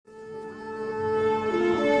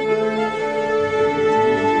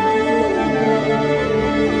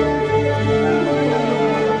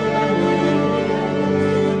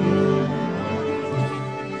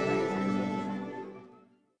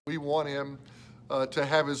to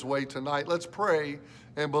have his way tonight. Let's pray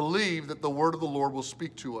and believe that the word of the Lord will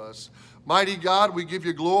speak to us. Mighty God, we give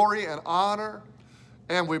you glory and honor,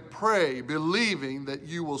 and we pray, believing that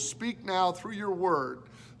you will speak now through your word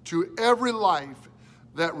to every life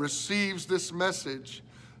that receives this message.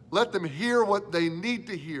 Let them hear what they need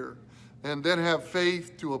to hear, and then have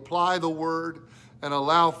faith to apply the word and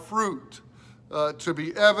allow fruit to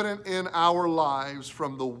be evident in our lives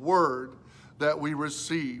from the word that we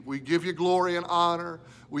receive. We give you glory and honor.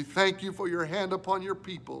 We thank you for your hand upon your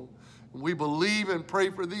people. We believe and pray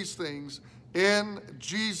for these things in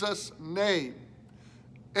Jesus' name.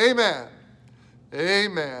 Amen.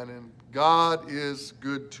 Amen. And God is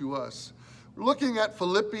good to us. We're looking at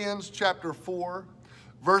Philippians chapter 4,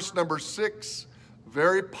 verse number 6.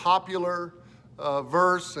 Very popular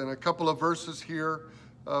verse, and a couple of verses here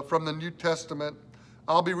from the New Testament.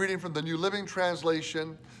 I'll be reading from the New Living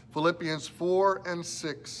Translation, Philippians 4 and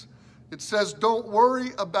 6. It says, "Don't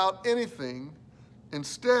worry about anything.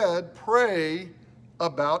 Instead, pray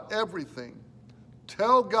about everything.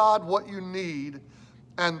 Tell God what you need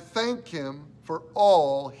and thank him for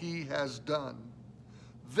all he has done.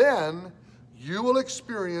 Then you will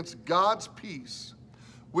experience God's peace,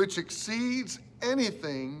 which exceeds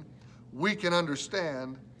anything we can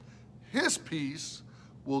understand. His peace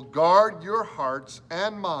will guard your hearts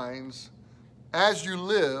and minds as you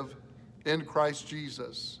live in Christ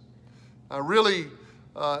Jesus." I really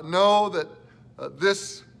know that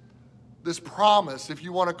this promise, if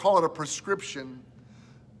you want to call it a prescription,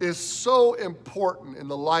 is so important in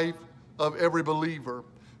the life of every believer.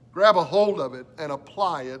 Grab a hold of it and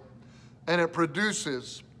apply it, and it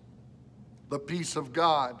produces the peace of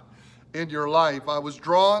God in your life. I was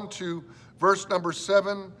drawn to verse number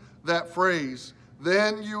 7, that phrase,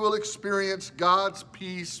 "Then you will experience God's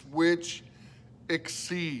peace which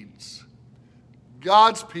exceeds."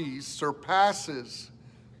 God's peace surpasses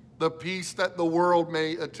the peace that the world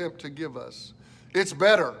may attempt to give us. It's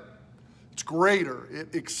better. It's greater.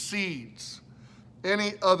 It exceeds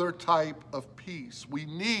any other type of peace. We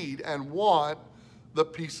need and want the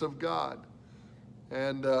peace of God.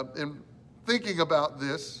 And in thinking about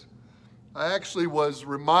this, I actually was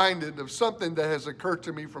reminded of something that has occurred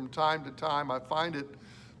to me from time to time. I find it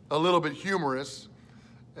a little bit humorous.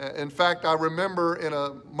 In fact, I remember in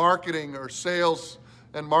a marketing or sales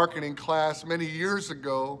and marketing class many years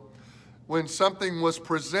ago when something was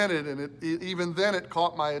presented, and even then it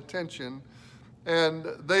caught my attention, and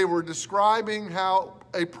they were describing how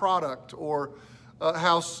a product or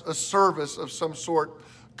how a service of some sort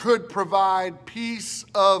could provide peace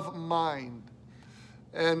of mind.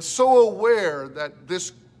 And so aware that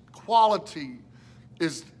this quality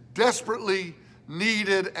is desperately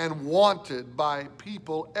needed and wanted by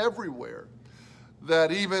people everywhere,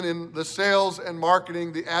 that even in the sales and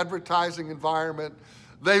marketing, the advertising environment,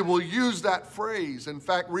 they will use that phrase. In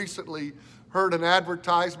fact, recently heard an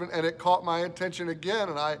advertisement and it caught my attention again,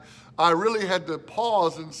 and I really had to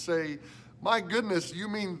pause and say, my goodness, you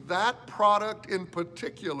mean that product in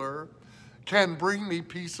particular can bring me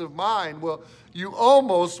peace of mind? Well, you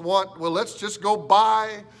almost want, well, let's just go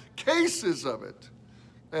buy cases of it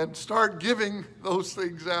and start giving those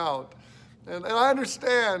things out. And I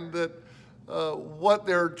understand that what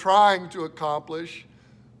they're trying to accomplish,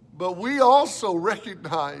 but we also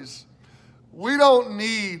recognize we don't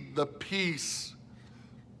need the peace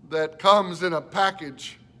that comes in a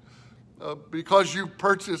package because you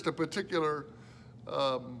purchased a particular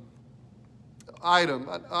item.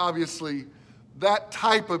 Obviously, that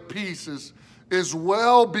type of peace is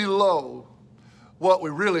well below what we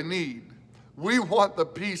really need. We want the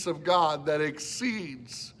peace of God that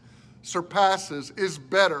exceeds, surpasses, is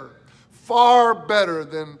better, far better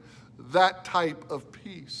than that type of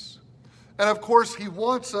peace. And of course, he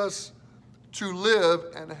wants us to live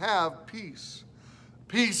and have peace.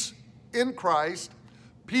 Peace in Christ,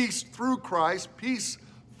 peace through Christ, peace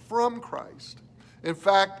from Christ. In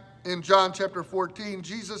fact, in John chapter 14,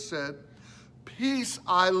 Jesus said, "Peace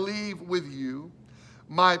I leave with you,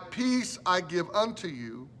 my peace I give unto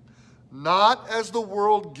you. Not as the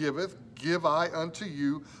world giveth, give I unto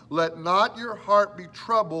you. Let not your heart be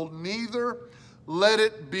troubled, neither let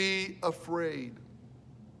it be afraid."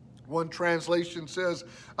 One translation says,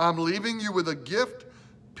 "I'm leaving you with a gift,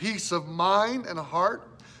 peace of mind and heart,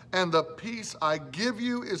 and the peace I give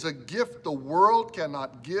you is a gift the world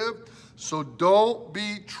cannot give, so don't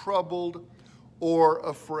be troubled or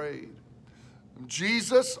afraid."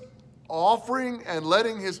 Jesus offering and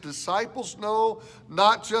letting his disciples know,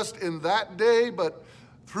 not just in that day, but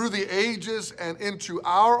through the ages and into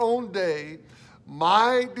our own day,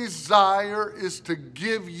 my desire is to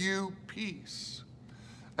give you peace.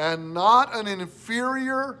 and not an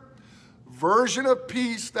inferior version of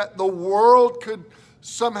peace that the world could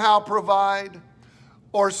somehow provide,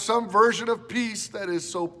 or some version of peace that is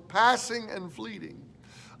so passing and fleeting.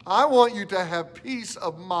 I want you to have peace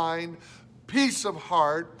of mind, peace of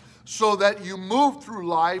heart, so that you move through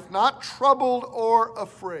life not troubled or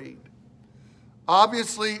afraid.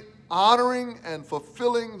 Obviously, honoring and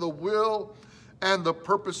fulfilling the will and the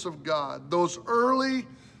purpose of God. Those early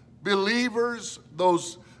believers,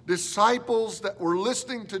 those disciples that were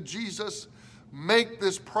listening to Jesus make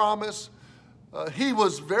this promise, he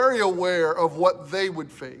was very aware of what they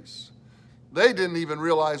would face. They didn't even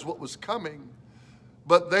realize what was coming,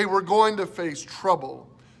 but they were going to face trouble,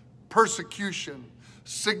 persecution,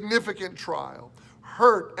 significant trial,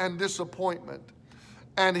 hurt and disappointment.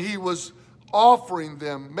 And he was offering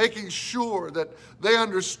them, making sure that they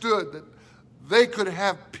understood that they could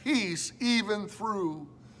have peace even through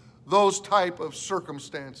those type of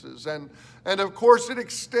circumstances. And of course it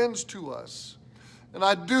extends to us. And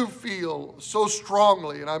I do feel so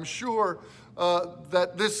strongly, and I'm sure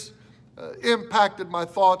that this impacted my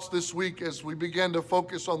thoughts this week as we began to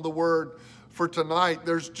focus on the word for tonight.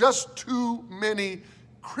 There's just too many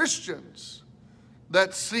Christians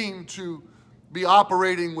that seem to be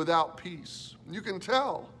operating without peace. You can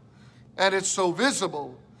tell. And it's so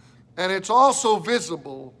visible. And it's also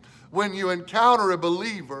visible when you encounter a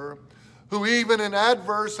believer who, even in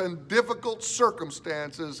adverse and difficult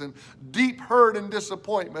circumstances and deep hurt and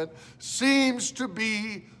disappointment, seems to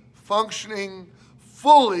be functioning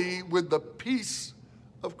fully with the peace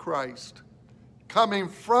of Christ, coming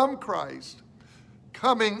from Christ,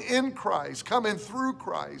 coming in Christ, coming through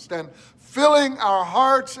Christ, and filling our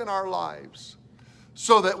hearts and our lives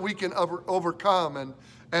so that we can overcome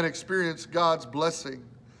and experience God's blessing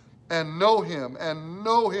and know Him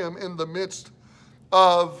in the midst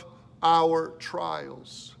of our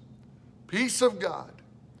trials. Peace of God,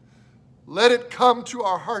 let it come to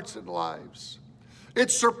our hearts and lives. It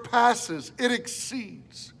surpasses, it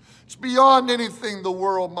exceeds. It's beyond anything the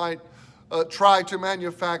world might try to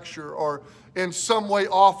manufacture or in some way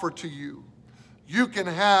offer to you. You can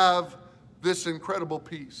have this incredible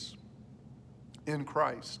peace in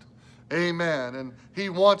Christ. Amen. And He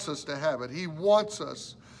wants us to have it. He wants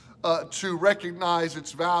us to recognize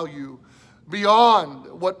its value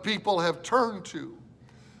beyond what people have turned to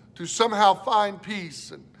somehow find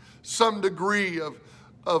peace and some degree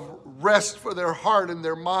of rest for their heart and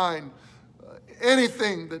their mind.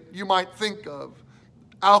 Anything that you might think of,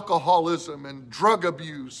 alcoholism and drug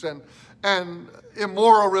abuse and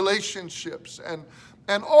immoral relationships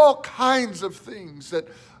and all kinds of things that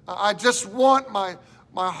I just want my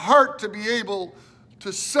heart to be able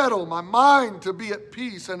to settle, my mind to be at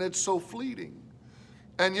peace, and it's so fleeting.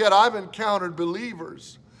 And yet I've encountered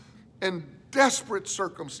believers in desperate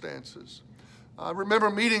circumstances. I remember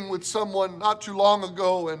meeting with someone not too long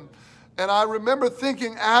ago, and I remember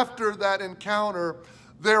thinking after that encounter,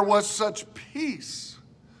 there was such peace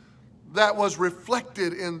that was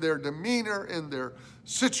reflected in their demeanor, in their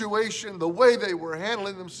situation, the way they were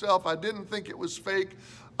handling themselves. I didn't think it was fake.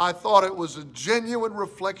 I thought it was a genuine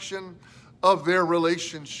reflection of their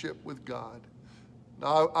relationship with God.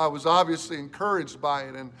 Now, I was obviously encouraged by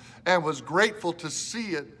it and was grateful to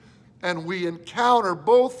see it. And we encounter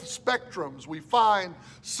both spectrums. We find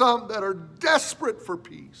some that are desperate for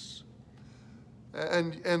peace.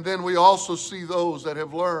 And then we also see those that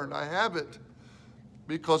have learned, I have it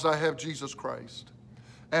because I have Jesus Christ.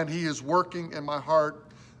 And He is working in my heart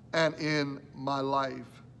and in my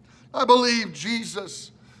life. I believe Jesus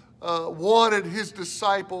wanted His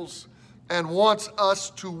disciples and wants us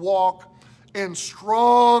to walk in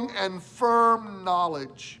strong and firm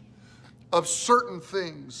knowledge of certain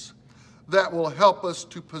things that will help us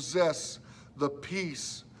to possess the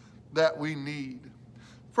peace that we need.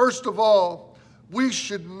 First of all, we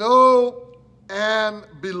should know and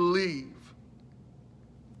believe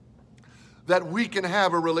that we can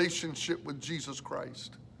have a relationship with Jesus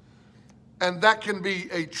Christ. And that can be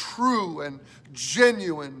a true and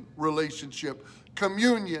genuine relationship,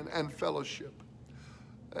 communion and fellowship.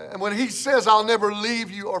 And when He says, I'll never leave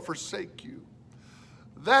you or forsake you,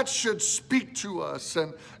 that should speak to us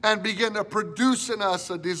and begin to produce in us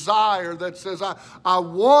a desire that says, I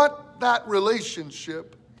want that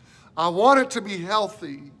relationship. I want it to be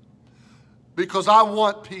healthy because I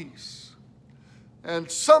want peace. And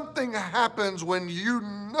something happens when you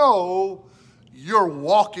know you're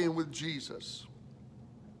walking with Jesus.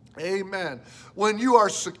 Amen. When you are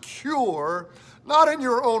secure, not in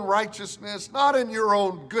your own righteousness, not in your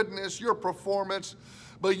own goodness, your performance,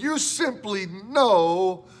 but you simply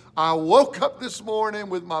know, I woke up this morning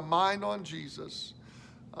with my mind on Jesus.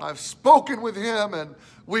 I've spoken with him, and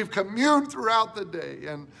we've communed throughout the day,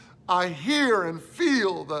 and I hear and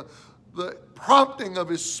feel the prompting of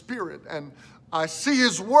his Spirit, and I see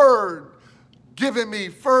his word giving me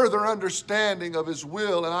further understanding of his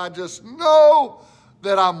will, and I just know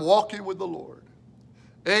that I'm walking with the Lord.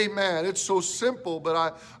 Amen. It's so simple,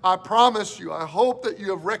 but I promise you, I hope that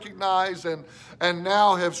you have recognized and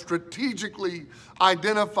now have strategically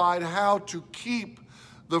identified how to keep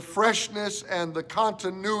the freshness and the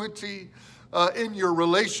continuity in your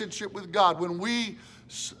relationship with God. When we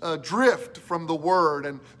drift from the Word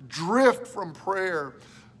and drift from prayer,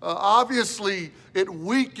 obviously it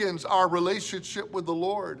weakens our relationship with the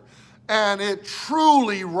Lord, and it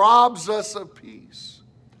truly robs us of peace.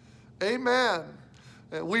 Amen.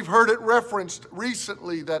 And we've heard it referenced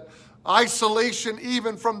recently that isolation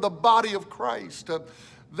even from the body of Christ,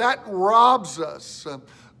 that robs us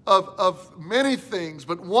of many things,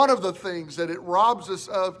 but one of the things that it robs us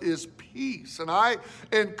of is peace. And I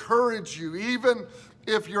encourage you, even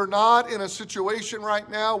if you're not in a situation right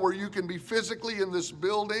now where you can be physically in this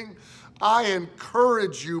building, I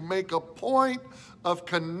encourage you, make a point of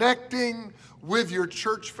connecting with your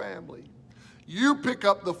church family. You pick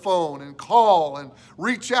up the phone and call and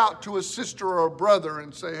reach out to a sister or a brother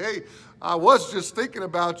and say, hey, I was just thinking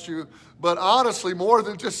about you, but honestly, more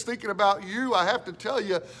than just thinking about you, I have to tell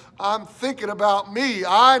you, I'm thinking about me.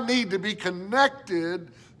 I need to be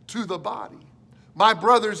connected to the body. My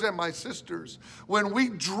brothers and my sisters, when we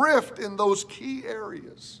drift in those key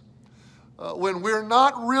areas, when we're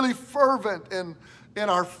not really fervent in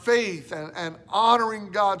our faith and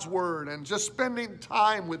honoring God's word and just spending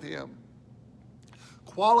time with him,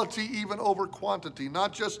 quality even over quantity,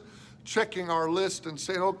 not just checking our list and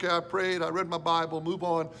saying, okay, I prayed, I read my Bible, move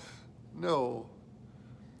on. No,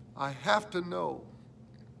 I have to know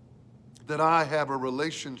that I have a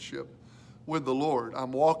relationship with the Lord.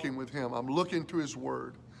 I'm walking with him. I'm looking to his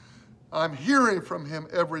word. I'm hearing from him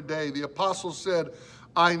every day. The apostle said,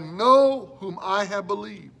 I know whom I have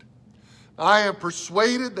believed. I am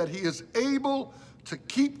persuaded that he is able to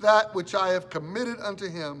keep that which I have committed unto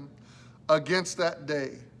him against that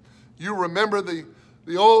day. You remember the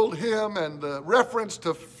old hymn and the reference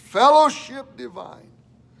to fellowship divine.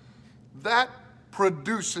 That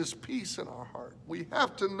produces peace in our heart. We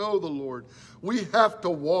have to know the Lord. We have to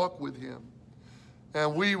walk with him.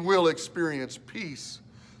 And we will experience peace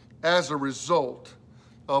as a result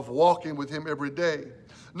of walking with him every day.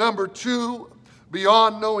 Number two,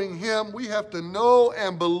 beyond knowing him, we have to know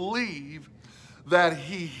and believe that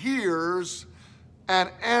he hears and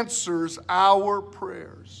answers our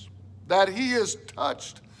prayers, that he is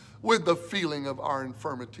touched with the feeling of our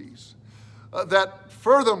infirmities, that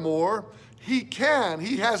furthermore, he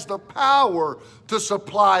has the power to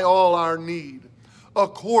supply all our need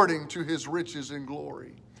according to his riches and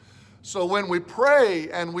glory. So when we pray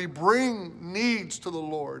and we bring needs to the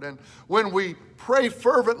Lord, and when we pray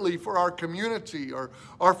fervently for our community or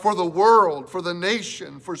for the world, for the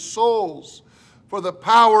nation, for souls, for the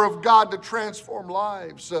power of God to transform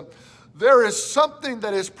lives, there is something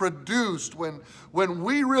that is produced when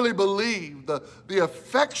we really believe the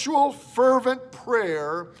effectual, fervent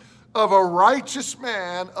prayer of a righteous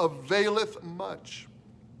man availeth much.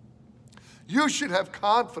 You should have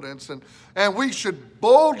confidence, and we should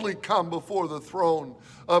boldly come before the throne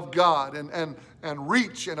of God and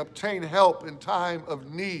reach and obtain help in time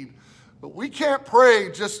of need. But we can't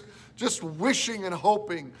pray just wishing and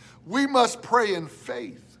hoping. We must pray in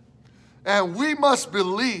faith, and we must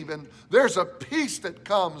believe. And there's a peace that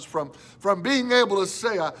comes from being able to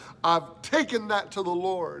say, I've taken that to the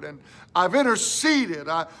Lord, and I've interceded.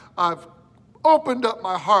 I've opened up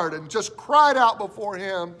my heart and just cried out before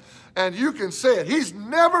him. And you can say it. He's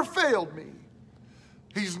never failed me.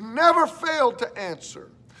 He's never failed to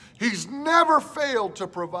answer. He's never failed to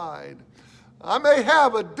provide. I may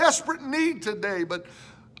have a desperate need today, but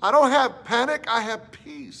I don't have panic. I have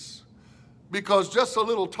peace because just a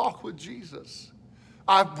little talk with Jesus.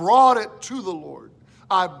 I've brought it to the Lord.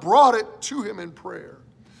 I brought it to him in prayer.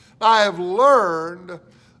 I have learned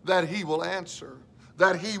that he will answer,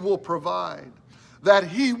 that he will provide, that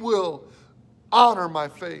he will honor my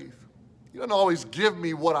faith. He doesn't always give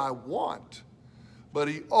me what I want, but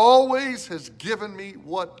he always has given me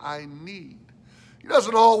what I need. He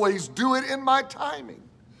doesn't always do it in my timing,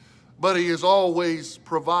 but he has always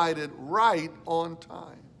provided right on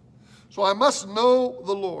time. So I must know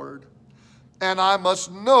the Lord, and I must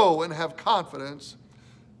know and have confidence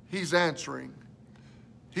he's answering.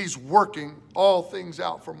 He's working all things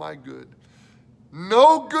out for my good.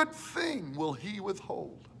 No good thing will he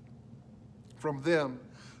withhold from them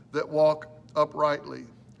that walk uprightly.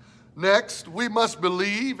 Next, we must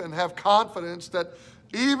believe and have confidence that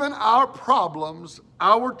even our problems,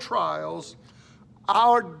 our trials,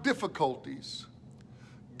 our difficulties,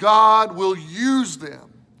 God will use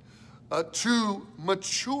them to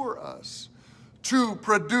mature us, to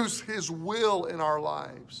produce His will in our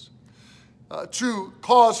lives, to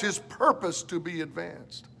cause His purpose to be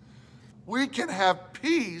advanced. We can have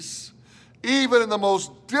peace even in the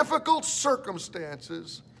most difficult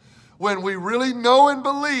circumstances when we really know and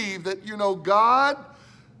believe that, God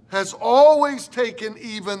has always taken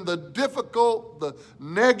even the difficult, the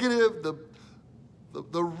negative,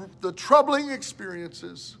 the troubling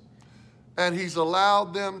experiences, and He's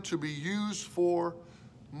allowed them to be used for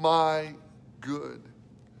my good.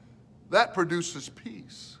 That produces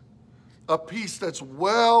peace, a peace that's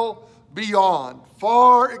well beyond,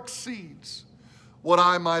 far exceeds what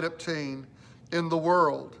I might obtain in the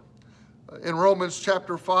world. In Romans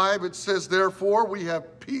chapter 5, it says, therefore, we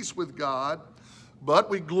have peace with God, but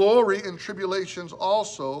we glory in tribulations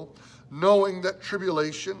also, knowing that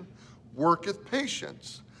tribulation worketh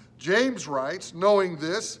patience. James writes, knowing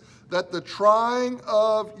this, that the trying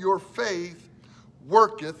of your faith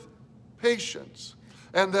worketh patience.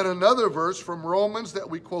 And then another verse from Romans that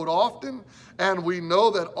we quote often, and we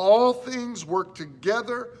know that all things work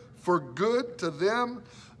together for good to them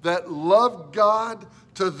that love God,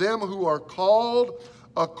 to them who are called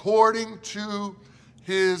according to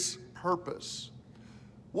His purpose.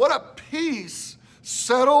 What a peace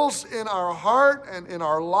settles in our heart and in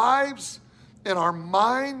our lives, in our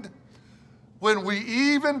mind, when we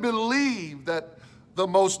even believe that the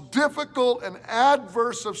most difficult and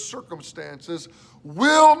adverse of circumstances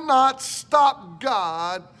will not stop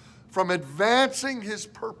God from advancing His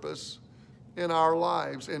purpose in our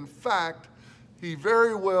lives. In fact, He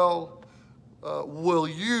very well will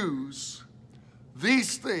use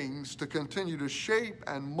these things to continue to shape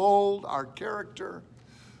and mold our character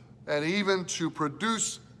and even to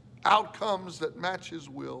produce outcomes that match His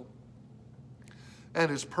will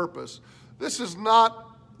and His purpose. This is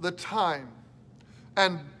not the time,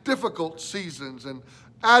 and difficult seasons and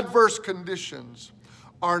adverse conditions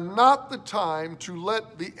are not the time to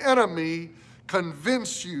let the enemy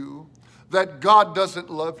convince you that God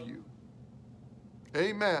doesn't love you.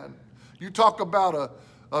 Amen. You talk about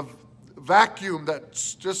a vacuum that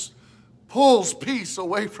just pulls peace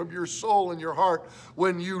away from your soul and your heart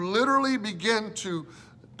when you literally begin to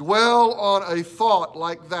dwell on a thought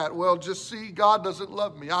like that. Well, just see, God doesn't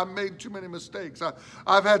love me. I made too many mistakes.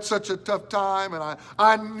 I've had such a tough time, and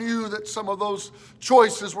I knew that some of those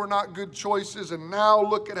choices were not good choices, and now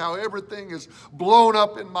look at how everything is blown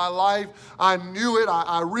up in my life. I knew it.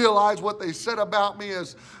 I realized what they said about me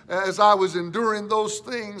as I was enduring those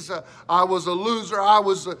things. I was a loser.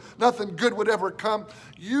 Nothing good would ever come.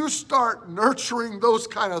 You start nurturing those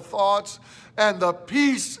kind of thoughts, and the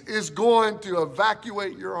peace is going to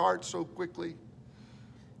evacuate your heart so quickly.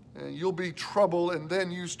 And you'll be troubled, and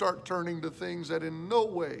then you start turning to things that in no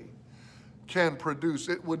way can produce.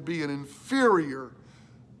 It would be an inferior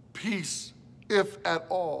peace, if at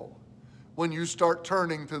all, when you start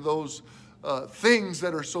turning to those things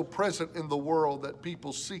that are so present in the world that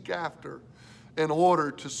people seek after in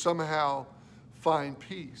order to somehow find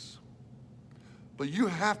peace. But you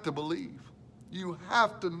have to believe. You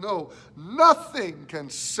have to know nothing can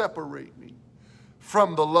separate me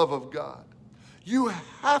from the love of God. You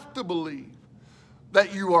have to believe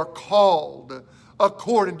that you are called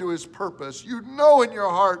according to His purpose. You know in your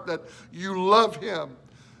heart that you love Him.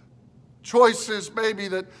 Choices maybe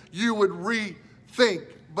that you would rethink,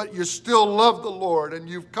 but you still love the Lord, and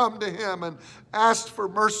you've come to Him and asked for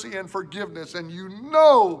mercy and forgiveness, and you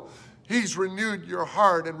know He's renewed your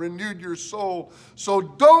heart and renewed your soul. So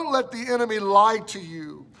don't let the enemy lie to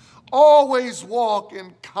you. Always walk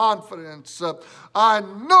in confidence. I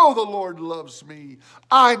know the Lord loves me.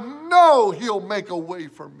 I know He'll make a way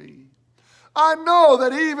for me. I know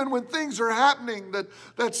that even when things are happening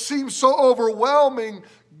that seem so overwhelming,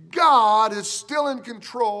 God is still in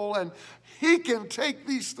control, and He can take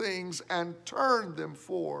these things and turn them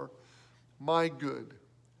for my good.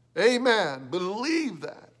 Amen. Believe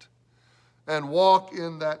that and walk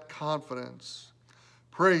in that confidence.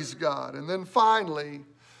 Praise God. And then finally,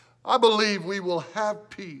 I believe we will have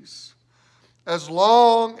peace as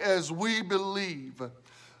long as we believe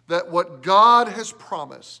that what God has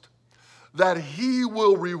promised, that He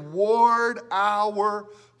will reward our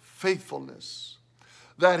faithfulness,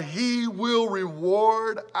 that He will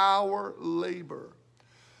reward our labor,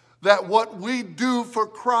 that what we do for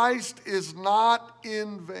Christ is not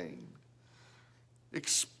in vain.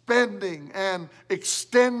 Expending and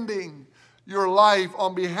extending your life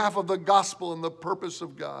on behalf of the gospel and the purpose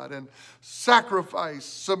of God, and sacrifice,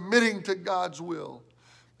 submitting to God's will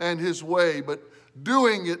and his way, but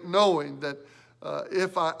doing it knowing that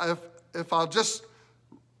if I'll just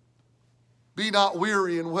be not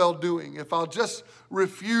weary in well-doing, if I'll just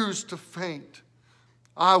refuse to faint,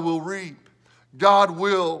 I will reap. God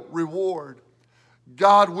will reward.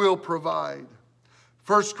 God will provide.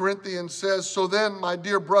 1 Corinthians says, so then, my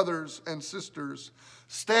dear brothers and sisters,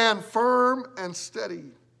 stand firm and steady.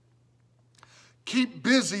 Keep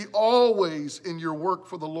busy always in your work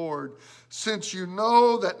for the Lord, since you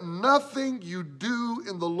know that nothing you do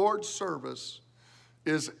in the Lord's service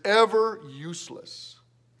is ever useless.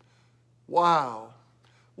 Wow.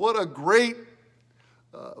 What a great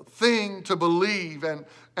thing to believe, and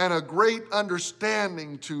a great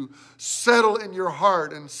understanding to settle in your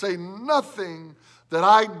heart and say, nothing that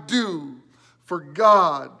I do for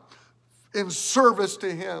God in service to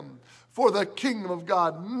him, for the kingdom of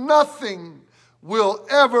God, nothing will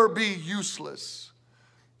ever be useless,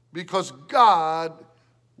 because God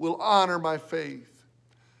will honor my faith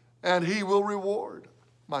and he will reward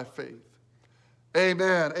my faith.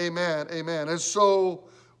 Amen, amen, amen. And so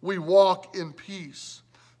we walk in peace,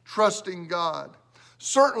 trusting God.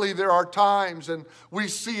 Certainly there are times, and we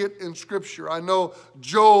see it in Scripture. I know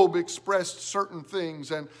Job expressed certain things,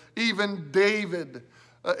 and even David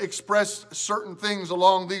expressed certain things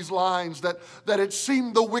along these lines, that it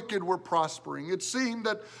seemed the wicked were prospering. It seemed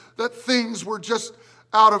that things were just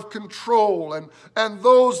out of control, and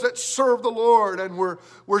those that served the Lord and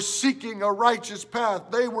were seeking a righteous path,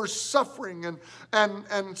 they were suffering,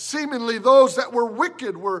 and seemingly those that were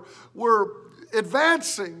wicked were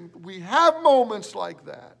advancing. We have moments like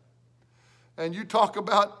that. And you talk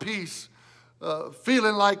about peace,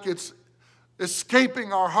 feeling like it's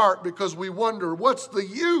escaping our heart because we wonder, what's the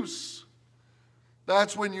use?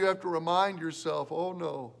 That's when you have to remind yourself, oh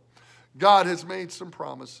no, God has made some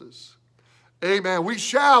promises. Amen. We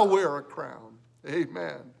shall wear a crown.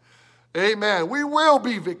 Amen. Amen. We will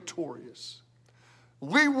be victorious.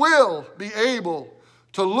 We will be able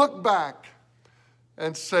to look back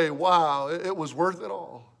and say, wow, it was worth it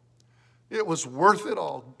all. It was worth it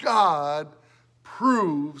all. God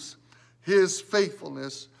proves his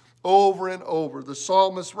faithfulness over and over. The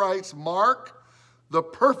psalmist writes, mark the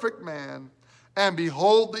perfect man and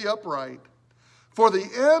behold the upright. For the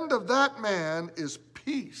end of that man is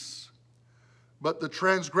peace, but the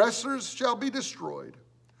transgressors shall be destroyed.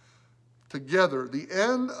 Together the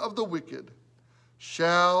end of the wicked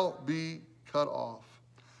shall be cut off.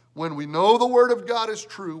 When we know the word of God is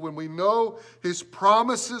true, when we know his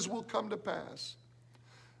promises will come to pass,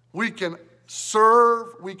 we can serve,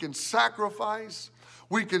 we can sacrifice,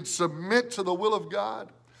 we can submit to the will of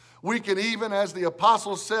God. We can even, as the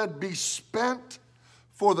apostle said, be spent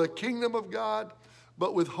for the kingdom of God,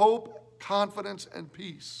 but with hope, confidence, and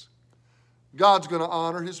peace. God's going to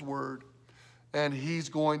honor his word, and he's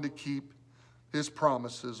going to keep his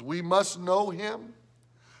promises. We must know him.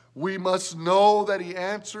 We must know that he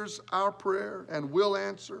answers our prayer and will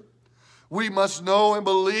answer. We must know and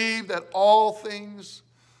believe that all things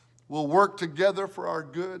will work together for our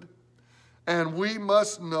good. And we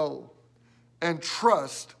must know and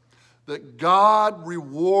trust that God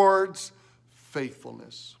rewards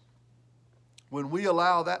faithfulness. When we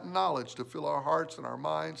allow that knowledge to fill our hearts and our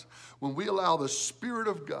minds, when we allow the Spirit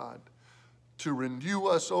of God to renew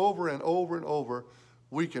us over and over and over,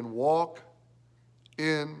 we can walk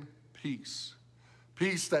in peace.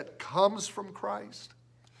 Peace that comes from Christ.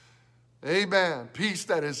 Amen. Peace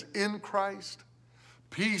that is in Christ.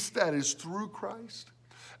 Peace that is through Christ.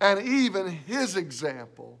 And even his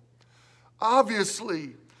example.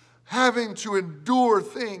 Obviously, having to endure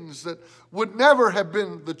things that would never have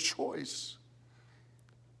been the choice.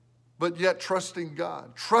 But yet trusting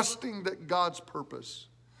God. Trusting that God's purpose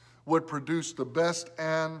would produce the best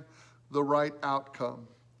and the right outcome.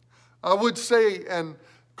 I would say and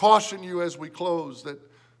caution you as we close that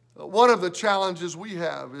one of the challenges we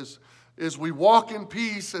have is we walk in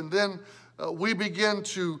peace, and then we begin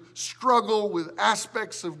to struggle with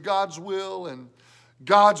aspects of God's will and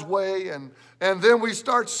God's way, and then we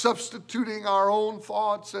start substituting our own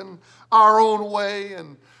thoughts and our own way,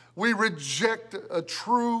 and we reject a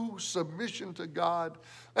true submission to God.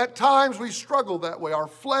 At times we struggle that way. Our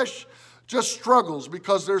flesh just struggles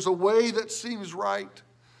because there's a way that seems right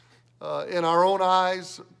in our own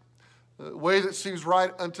eyes, a way that seems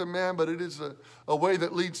right unto man, but it is a way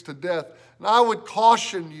that leads to death. And I would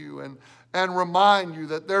caution you and remind you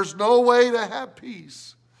that there's no way to have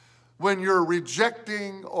peace when you're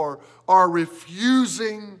rejecting or are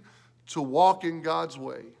refusing to walk in God's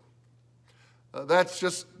way. that's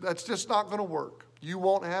just not going to work. You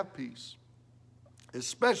won't have peace,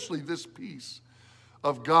 especially this peace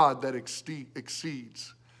of God that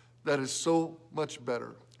exceeds, that is so much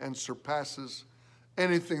better and surpasses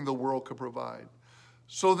anything the world could provide.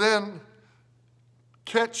 So then,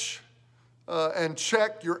 catch and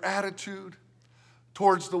check your attitude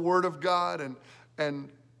towards the Word of God,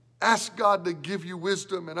 and ask God to give you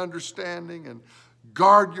wisdom and understanding, and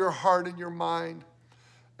guard your heart and your mind,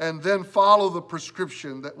 and then follow the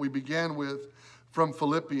prescription that we began with from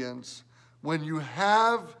Philippians. When you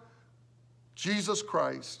have Jesus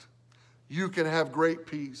Christ, you can have great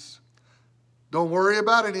peace. Don't worry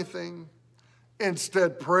about anything.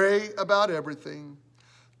 Instead, pray about everything.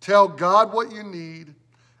 Tell God what you need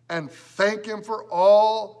and thank Him for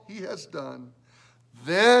all He has done.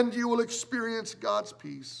 Then you will experience God's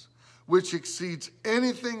peace, which exceeds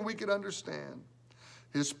anything we could understand.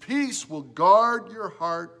 His peace will guard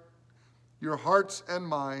your hearts and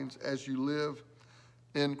minds as you live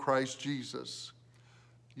in Christ Jesus.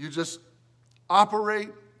 You just operate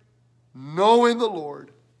knowing the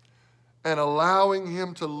Lord and allowing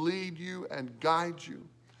Him to lead you and guide you.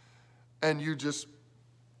 And you just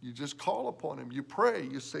call upon Him. You pray.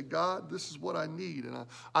 You say, God, this is what I need, and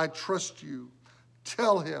I trust you.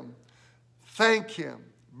 Tell Him. Thank Him.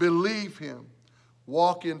 Believe Him.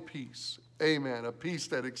 Walk in peace. Amen. A peace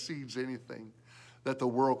that exceeds anything that the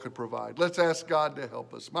world could provide. Let's ask God to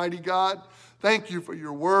help us. Mighty God, thank you for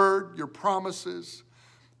your word, your promises,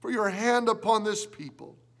 for your hand upon this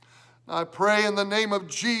people. I pray in the name of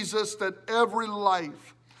Jesus that every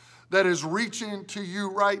life that is reaching to you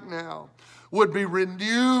right now would be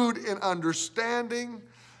renewed in understanding,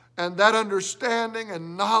 and that understanding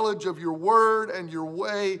and knowledge of your word and your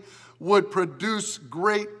way would produce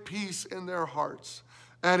great peace in their hearts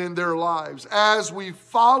and in their lives. As we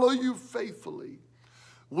follow you faithfully,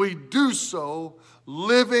 we do so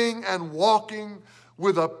living and walking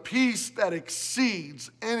with a peace that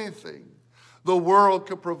exceeds anything the world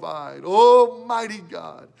could provide. Oh, mighty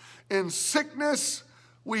God, in sickness,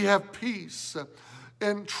 we have peace.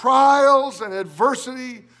 In trials and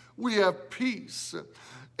adversity, we have peace.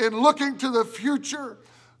 In looking to the future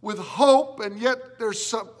with hope, and yet there's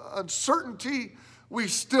some uncertainty, we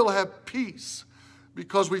still have peace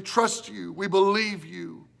because we trust you, we believe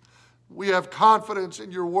you. We have confidence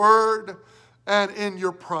in your word and in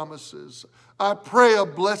your promises. I pray a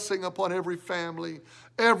blessing upon every family,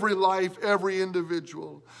 every life, every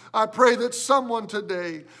individual. I pray that someone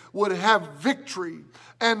today would have victory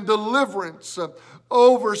and deliverance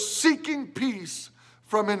over seeking peace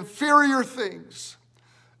from inferior things,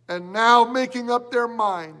 and now making up their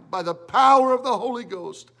mind by the power of the Holy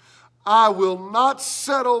Ghost, I will not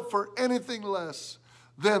settle for anything less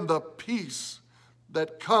than the peace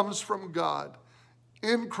that comes from God,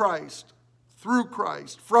 in Christ, through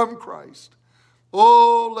Christ, from Christ.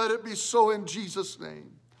 Oh, let it be so in Jesus'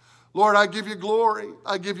 name. Lord, I give you glory.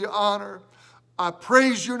 I give you honor. I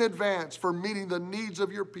praise you in advance for meeting the needs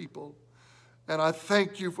of your people. And I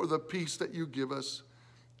thank you for the peace that you give us.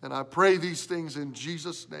 And I pray these things in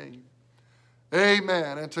Jesus' name.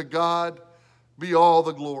 Amen. And to God be all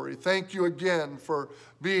the glory. Thank you again for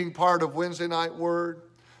being part of Wednesday Night Word.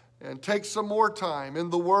 And take some more time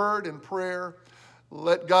in the Word and prayer.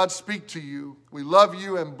 Let God speak to you. We love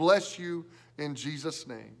you and bless you in Jesus'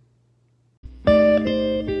 name.